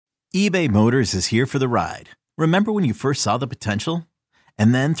eBay Motors is here for the ride. Remember when you first saw the potential?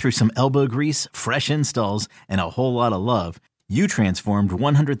 And then through some elbow grease, fresh installs, and a whole lot of love, you transformed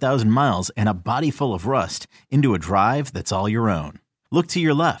 100,000 miles and a body full of rust into a drive that's all your own. Look to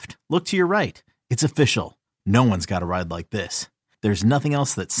your left. Look to your right. It's official. No one's got a ride like this. There's nothing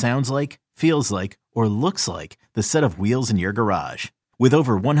else that sounds like, feels like, or looks like the set of wheels in your garage. With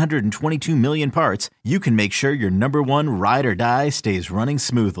over 122 million parts, you can make sure your number one ride or die stays running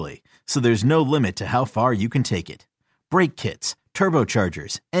smoothly. So there's no limit to how far you can take it. Brake kits,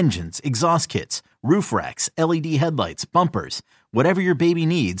 turbochargers, engines, exhaust kits, roof racks, LED headlights, bumpers, whatever your baby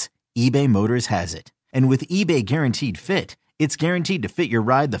needs, eBay Motors has it. And with eBay Guaranteed Fit, it's guaranteed to fit your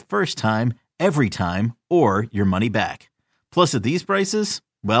ride the first time, every time, or your money back. Plus at these prices,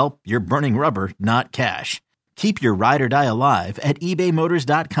 well, you're burning rubber, not cash. Keep your ride or die alive at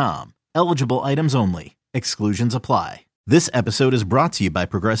ebaymotors.com. Eligible items only. Exclusions apply. This episode is brought to you by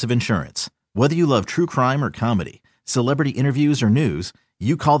Progressive Insurance. Whether you love true crime or comedy, celebrity interviews or news,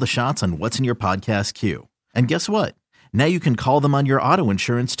 you call the shots on what's in your podcast queue. And guess what? Now you can call them on your auto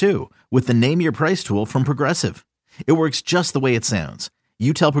insurance too with the Name Your Price tool from Progressive. It works just the way it sounds.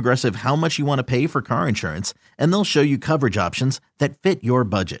 You tell Progressive how much you want to pay for car insurance, and they'll show you coverage options that fit your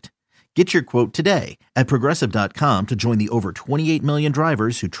budget. Get your quote today at Progressive.com to join the over 28 million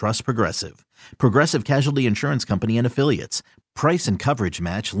drivers who trust Progressive. Progressive Casualty Insurance Company and Affiliates. Price and coverage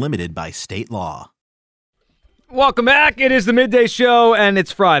match limited by state law. Welcome back. It is the Midday Show, and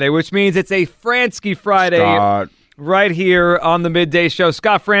it's Friday, which means it's a Franzke Friday right here on the Midday Show.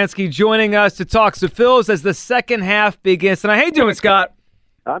 Scott Franzke joining us to talk to Phils as the second half begins. And how you doing, Scott?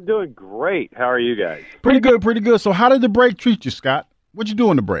 I'm doing great. How are you guys? Pretty good. So how did the break treat you, Scott? What'd you do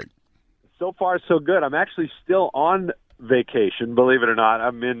on the break? So far, so good. I'm actually still on vacation, believe it or not.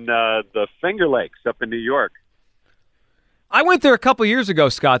 I'm in the Finger Lakes up in New York. I went there a couple years ago,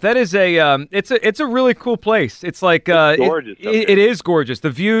 Scott. That is it's a really cool place. It's like it's gorgeous. It is gorgeous.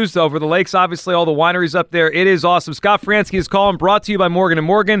 The views over the lakes, obviously, all the wineries up there. It is awesome. Scott Franzke is calling, brought to you by Morgan &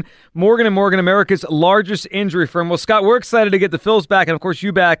 Morgan. Morgan & Morgan, America's largest injury firm. Well, Scott, we're excited to get the Phils back, and of course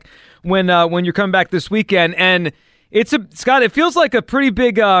you back when you're coming back this weekend. And Scott, it feels like a pretty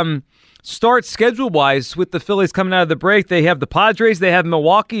big start schedule-wise with the Phillies coming out of the break. They have the Padres, they have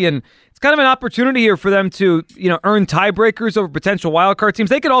Milwaukee, and it's kind of an opportunity here for them to, earn tiebreakers over potential wildcard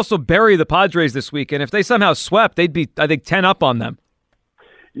teams. They could also bury the Padres this weekend. If they somehow swept, they'd be, I think, 10 up on them.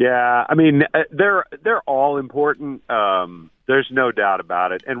 Yeah, I mean, they're all important. There's no doubt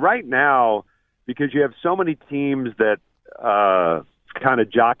about it. And right now, because you have so many teams that kind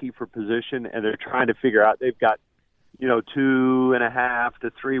of jockey for position, and they're trying to figure out, they've got 2.5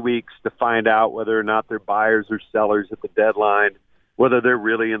 to 3 weeks to find out whether or not they're buyers or sellers at the deadline, whether they're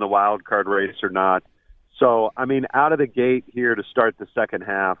really in the wild card race or not. So, I mean, out of the gate here to start the second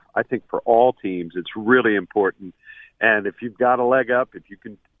half, I think for all teams, it's really important. And if you've got a leg up, if you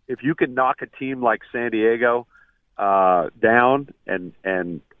can knock a team like San Diego down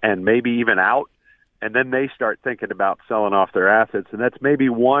and maybe even out, and then they start thinking about selling off their assets, and that's maybe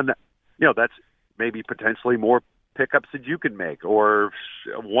that's maybe potentially more pickups that you can make, or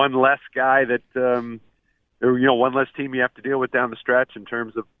one less guy that, one less team you have to deal with down the stretch in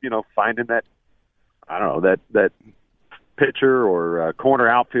terms of, finding that, I don't know, that pitcher or corner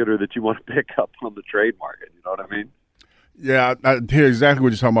outfielder that you want to pick up on the trade market. You know what I mean? Yeah, I hear exactly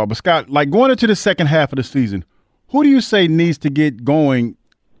what you're talking about. But Scott, like going into the second half of the season, who do you say needs to get going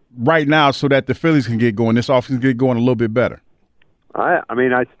right now so that the Phillies can get going, this offense can get going a little bit better? I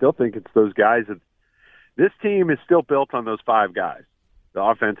still think it's those guys that. This team is still built on those five guys,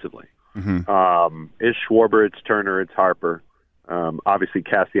 offensively. Mm-hmm. It's Schwarber, it's Turner, it's Harper. Obviously,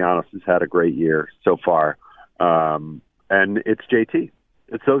 Castellanos has had a great year so far. And it's JT.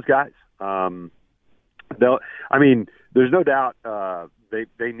 It's those guys. There's no doubt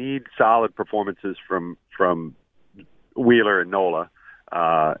they need solid performances from Wheeler and Nola,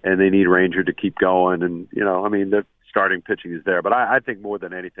 and they need Ranger to keep going. And, the starting pitching is there. But I think more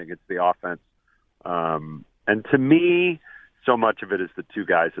than anything, it's the offense. And to me, so much of it is the two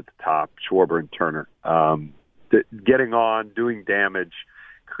guys at the top, Schwarber and Turner, getting on, doing damage,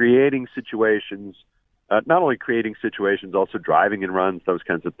 creating situations, not only creating situations, also driving in runs, those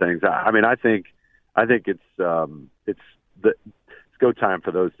kinds of things. I think it's go time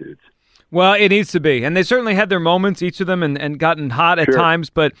for those dudes. Well, it needs to be. And they certainly had their moments, each of them, and gotten hot at times,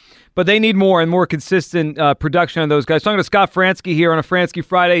 but they need more and more consistent production on those guys. Talking to Scott Franzke here on a Franzke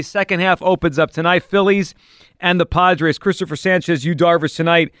Friday. Second half opens up tonight. Phillies and the Padres. Christopher Sanchez, Yu Darvish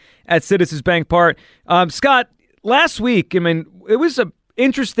tonight at Citizens Bank Park. Scott, last week, it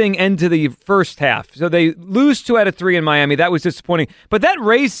interesting end to the first half. So they lose 2 out of 3 in Miami. That was disappointing. But that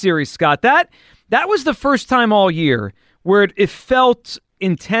Rays series, Scott, that was the first time all year where it felt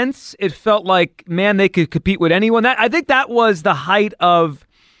intense. It felt like, man, they could compete with anyone. I think that was the height of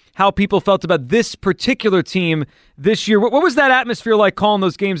how people felt about this particular team this year. What was that atmosphere like calling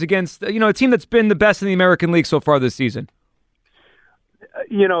those games against, a team that's been the best in the American League so far this season?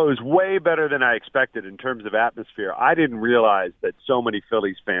 It was way better than I expected in terms of atmosphere. I didn't realize that so many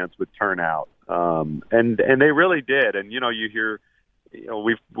Phillies fans would turn out, and they really did. And you hear,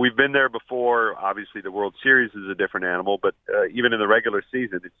 we've been there before. Obviously, the World Series is a different animal, but even in the regular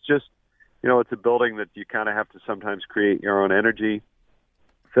season, it's just, it's a building that you kind of have to sometimes create your own energy.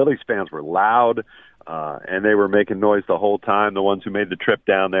 Phillies fans were loud, and they were making noise the whole time, the ones who made the trip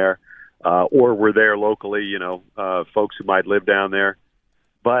down there or were there locally, folks who might live down there.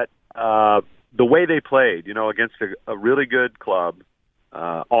 But the way they played, against a really good club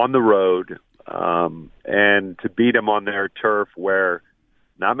on the road, and to beat them on their turf where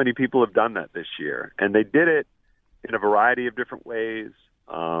not many people have done that this year. And they did it in a variety of different ways.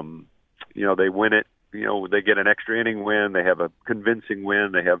 They win it. They get an extra inning win. They have a convincing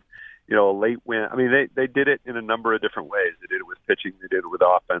win. They have, a late win. I mean, they did it in a number of different ways. They did it with pitching. They did it with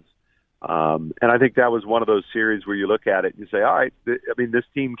offense. And I think that was one of those series where you look at it and you say, all right, this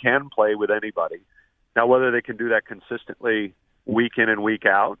team can play with anybody. Now, whether they can do that consistently week in and week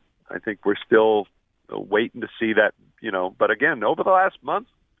out, I think we're still waiting to see that, But again, over the last month,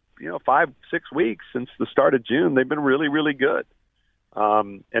 5-6 weeks since the start of June, they've been really, really good.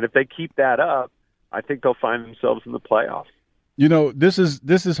 And if they keep that up, I think they'll find themselves in the playoffs. This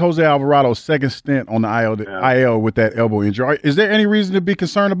is Jose Alvarado's second stint on the IL with that elbow injury. Is there any reason to be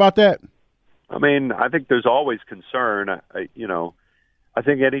concerned about that? I mean, I think there's always concern. I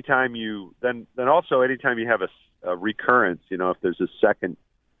think anytime you anytime you have a recurrence, if there's a second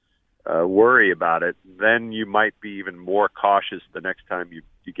worry about it, then you might be even more cautious the next time you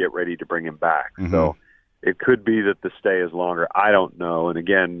get ready to bring him back. Mm-hmm. So it could be that the stay is longer. I don't know. And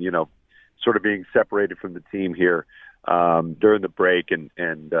again, sort of being separated from the team here during the break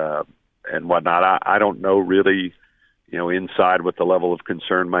and whatnot. I don't know really, inside what the level of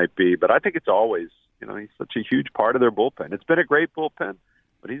concern might be, but I think it's always, he's such a huge part of their bullpen. It's been a great bullpen,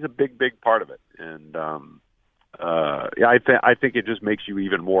 but he's a big, big part of it. And I think it just makes you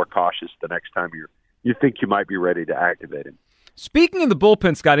even more cautious the next time you think you might be ready to activate him. Speaking of the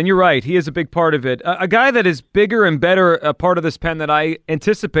bullpen, Scott, and you're right, he is a big part of it. A guy that is bigger and better a part of this pen than I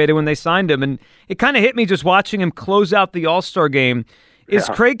anticipated when they signed him, and it kind of hit me just watching him close out the All-Star game, is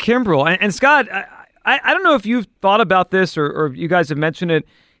Craig Kimbrell. And Scott, I don't know if you've thought about this or you guys have mentioned it.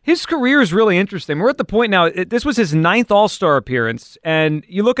 His career is really interesting. We're at the point now, this was his 9th All-Star appearance, and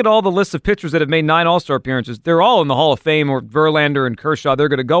you look at all the lists of pitchers that have made 9 All-Star appearances, they're all in the Hall of Fame, or Verlander and Kershaw, they're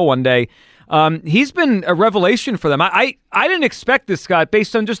going to go one day. He's been a revelation for them. I didn't expect this, Scott,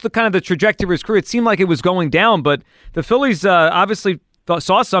 based on just the kind of the trajectory of his career. It seemed like it was going down, but the Phillies obviously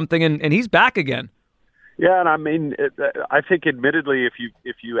saw something, and he's back again. Yeah, and I mean, I think admittedly, if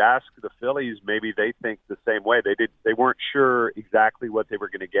you ask the Phillies, maybe they think the same way. They weren't sure exactly what they were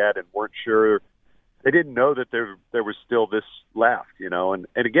going to get, and weren't sure. They didn't know that there was still this left, And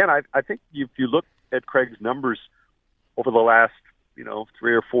again, I think if you look at Craig's numbers over the last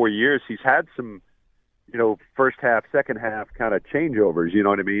 3 or 4 years, he's had some, first half, second half kind of changeovers. You know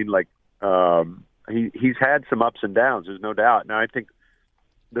what I mean? Like he's had some ups and downs. There's no doubt. Now I think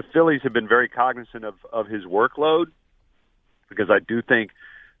the Phillies have been very cognizant of his workload, because I do think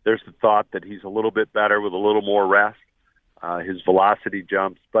there's the thought that he's a little bit better with a little more rest. His velocity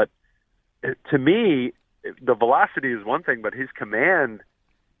jumps, but to me, the velocity is one thing, but his command,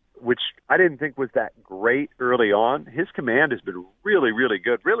 which I didn't think was that great early on, his command has been really, really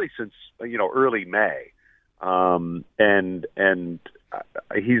good, really since early May, and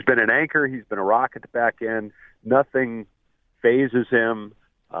he's been an anchor. He's been a rock at the back end. Nothing phases him.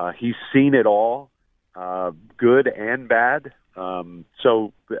 He's seen it all, good and bad.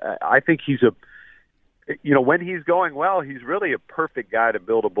 So I think he's when he's going well, he's really a perfect guy to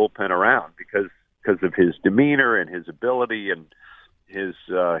build a bullpen around because of his demeanor and his ability and his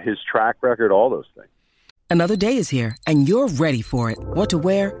track record, all those things. Another day is here, and you're ready for it. What to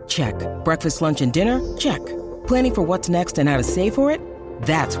wear? Check. Breakfast, lunch, and dinner? Check. Planning for what's next and how to save for it?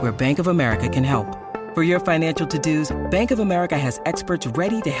 That's where Bank of America can help. For your financial to-dos, Bank of America has experts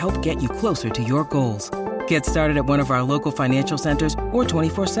ready to help get you closer to your goals. Get started at one of our local financial centers or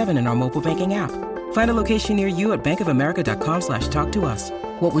 24/7 in our mobile banking app. Find a location near you at bankofamerica.com/talktous.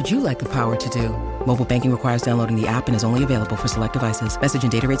 What would you like the power to do? Mobile banking requires downloading the app and is only available for select devices. Message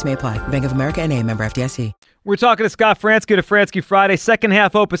and data rates may apply. Bank of America N.A., member FDIC. We're talking to Scott Franzke to Franzke Friday. Second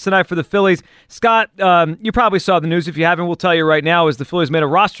half opens tonight for the Phillies. Scott, you probably saw the news. If you haven't, we'll tell you right now, as the Phillies made a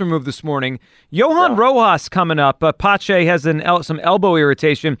roster move this morning. Johan Rojas coming up. Pache has some elbow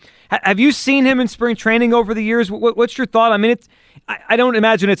irritation. Have you seen him in spring training over the years? What's your thought? I mean, I don't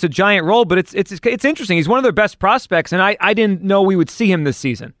imagine it's a giant role, but it's interesting. He's one of their best prospects, and I didn't know we would see him this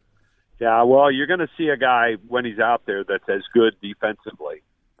season. Yeah, well, you're going to see a guy when he's out there that's as good defensively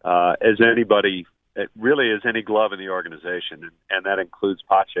as anybody. It really is any glove in the organization, and that includes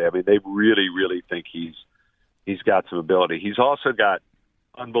Pache. I mean, they really, really think he's got some ability. He's also got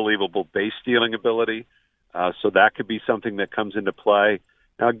unbelievable base stealing ability, so that could be something that comes into play.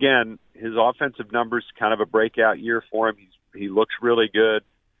 Now, again, his offensive numbers kind of a breakout year for him. He looks really good.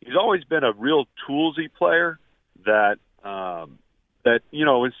 He's always been a real toolsy player that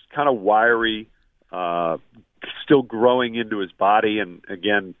is kind of wiry, still growing into his body, and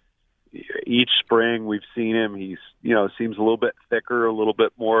again, each spring we've seen him, he's, seems a little bit thicker, a little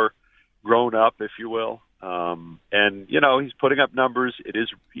bit more grown up, if you will. And he's putting up numbers. It is,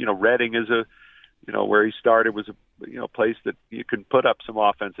 Reading is where he started was a place that you can put up some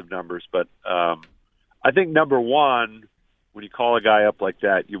offensive numbers. But I think number one, when you call a guy up like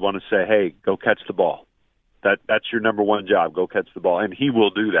that, you want to say, hey, go catch the ball. That's your number one job. Go catch the ball. And he will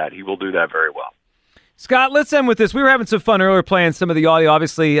do that. He will do that very well. Scott, let's end with this. We were having some fun earlier playing some of the audio,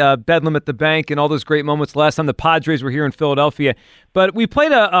 obviously Bedlam at the Bank and all those great moments last time the Padres were here in Philadelphia. But we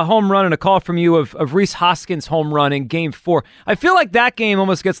played a home run and a call from you of Rhys Hoskins' home run in Game 4. I feel like that game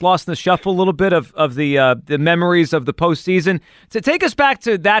almost gets lost in the shuffle a little bit of the memories of the postseason. So take us back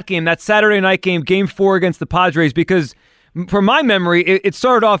to that game, that Saturday night game, Game 4 against the Padres, because from my memory, it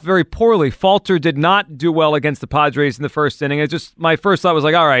started off very poorly. Falter did not do well against the Padres in the first inning. My first thought was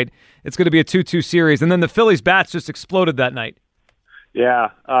like, all right, it's going to be a 2-2 series. And then the Phillies' bats just exploded that night.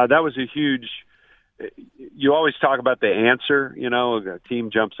 Yeah, that was a huge – you always talk about the answer. A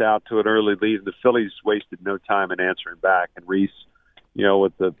team jumps out to an early lead. The Phillies wasted no time in answering back. And Rhys,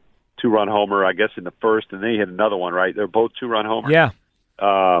 with the two-run homer, I guess, in the first, and then he hit another one, right? They're both two-run homers. Yeah.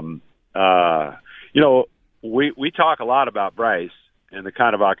 We talk a lot about Bryce and the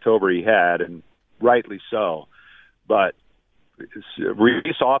kind of October he had, and rightly so. But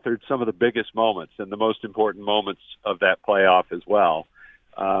Rhys authored some of the biggest moments and the most important moments of that playoff as well,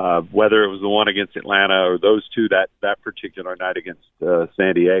 whether it was the one against Atlanta or those two that particular night against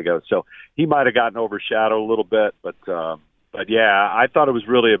San Diego. So he might have gotten overshadowed a little bit, but yeah, I thought it was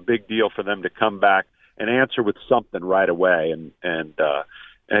really a big deal for them to come back and answer with something right away and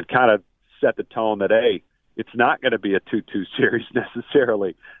kind of set the tone that, hey, it's not going to be a 2-2 series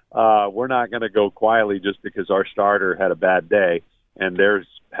necessarily. We're not going to go quietly just because our starter had a bad day, and theirs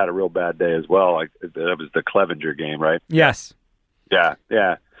had a real bad day as well. That was the Clevenger game, right? Yes. Yeah.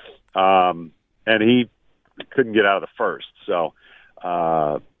 And he couldn't get out of the first. So,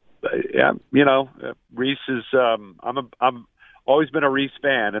 Rhys is. I'm always been a Rhys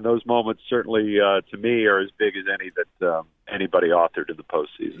fan, and those moments certainly to me are as big as any that anybody authored in the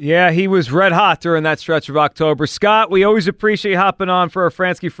postseason. Yeah, he was red hot during that stretch of October. Scott, we always appreciate you hopping on for our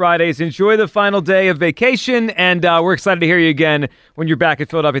Franzke Fridays. Enjoy the final day of vacation, and we're excited to hear you again when you're back in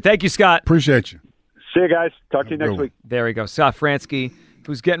Philadelphia. Thank you, Scott. Appreciate you. See you guys. Talk to you next week. There we go. Scott Franzke,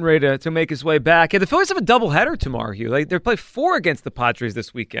 who's getting ready to make his way back. Yeah, the Phillies have a doubleheader tomorrow, Hugh. They play 4 against the Padres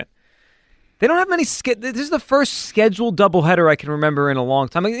this weekend. They don't have many. This is the first scheduled doubleheader I can remember in a long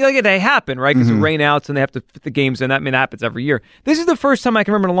time. They happen, right? Because of rainouts and they have to fit the games in. That happens every year. This is the first time I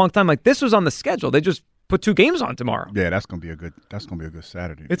can remember in a long time. This was on the schedule. They just put 2 games on tomorrow. Yeah, that's gonna be a good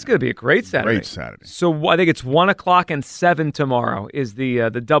Saturday. It's gonna be a great Saturday. Great Saturday. So I think it's 1:00 and 7 tomorrow is the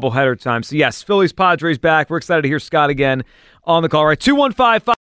doubleheader time. So yes, Phillies Padres back. We're excited to hear Scott again on the call. All right, 215.